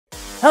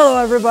Hello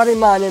everybody,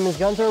 my name is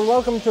Gunther and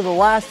welcome to the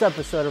last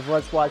episode of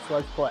Let's Watch,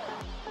 Let's Play.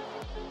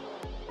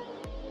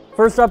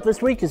 First up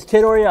this week is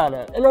Kid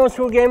Oriana, an old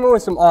school gamer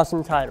with some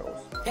awesome titles.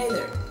 Hey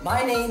there,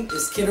 my name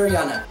is Kid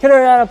Oriana. Kid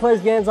Oriana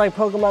plays games like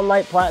Pokemon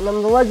Light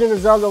Platinum, The Legend of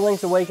Zelda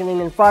Link's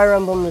Awakening, and Fire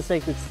Emblem The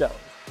Sacred Stone.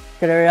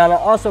 Kid Oriana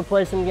also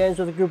plays some games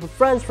with a group of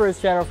friends for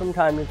his channel from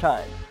time to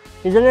time.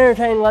 He's an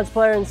entertaining Let's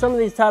Player and some of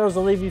these titles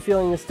will leave you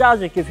feeling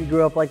nostalgic if you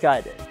grew up like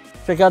I did.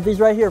 Check out these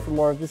right here for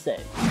more of the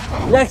same.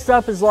 Next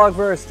up is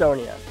Logver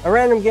Estonia, a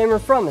random gamer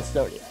from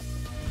Estonia.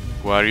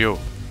 Who are you?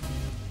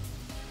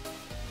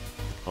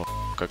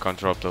 Oh, I can't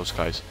drop those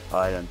guys.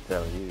 I don't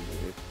tell you,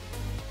 dude.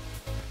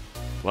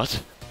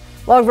 What?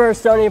 Logver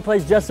Estonia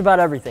plays just about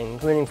everything,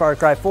 including Far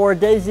Cry 4,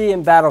 DayZ,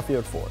 and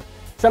Battlefield 4.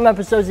 Some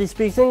episodes he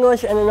speaks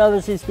English, and in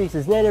others he speaks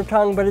his native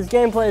tongue, but his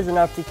gameplay is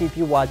enough to keep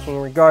you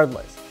watching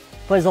regardless.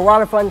 He plays a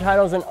lot of fun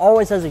titles and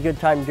always has a good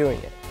time doing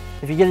it.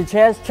 If you get a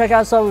chance, check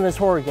out some of his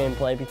horror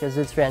gameplay because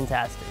it's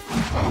fantastic.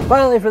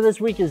 Finally for this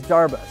week is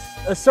Darbus,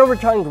 a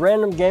silver-tongued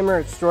random gamer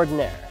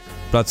extraordinaire.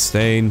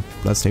 Bloodstain.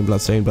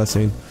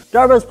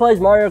 Darbus plays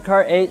Mario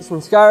Kart 8, some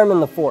Skyrim,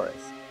 and The Forest.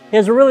 He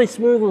has a really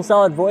smooth and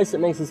solid voice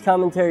that makes his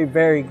commentary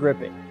very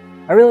gripping.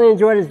 I really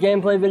enjoyed his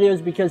gameplay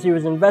videos because he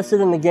was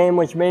invested in the game,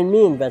 which made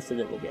me invested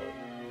in the game.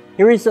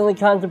 He recently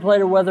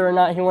contemplated whether or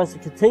not he wants to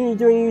continue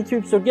doing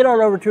YouTube, so get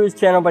on over to his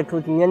channel by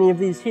clicking any of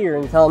these here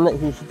and tell him that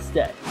he should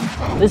stay.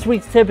 This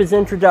week's tip is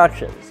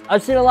introductions.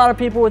 I've seen a lot of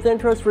people with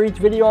intros for each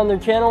video on their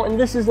channel, and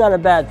this is not a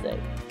bad thing.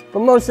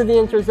 But most of the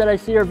intros that I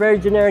see are very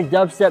generic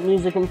dubstep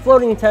music and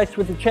floating text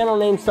with the channel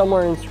name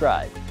somewhere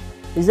inscribed.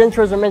 These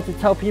intros are meant to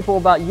tell people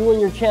about you and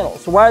your channel,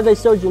 so why are they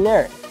so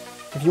generic?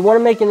 If you want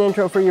to make an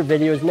intro for your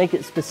videos, make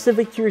it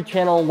specific to your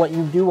channel and what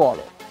you do on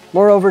it.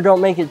 Moreover,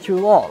 don't make it too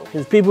long,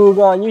 because people who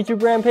go on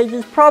YouTube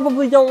rampages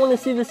probably don't want to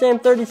see the same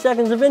 30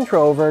 seconds of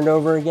intro over and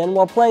over again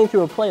while playing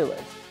through a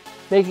playlist.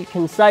 Make it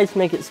concise,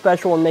 make it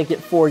special, and make it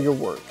for your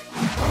work.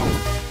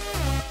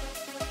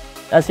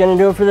 That's going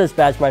to do it for this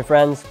batch, my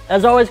friends.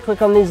 As always,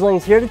 click on these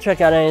links here to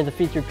check out any of the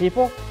featured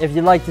people. If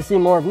you'd like to see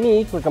more of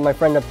me, click on my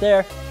friend up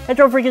there. And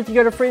don't forget to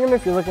go to Freedom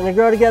if you're looking to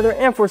grow together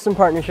and for some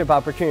partnership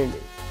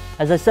opportunities.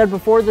 As I said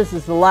before, this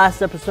is the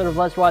last episode of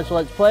Let's Watch,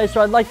 Let's Play,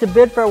 so I'd like to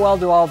bid farewell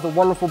to all of the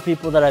wonderful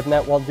people that I've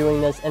met while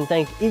doing this, and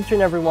thank each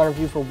and every one of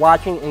you for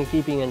watching and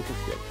keeping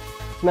interested.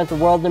 It's meant the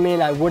world to me,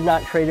 and I would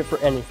not trade it for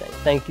anything.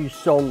 Thank you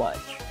so much.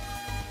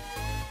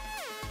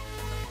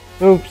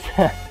 Oops,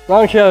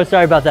 wrong show,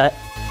 sorry about that.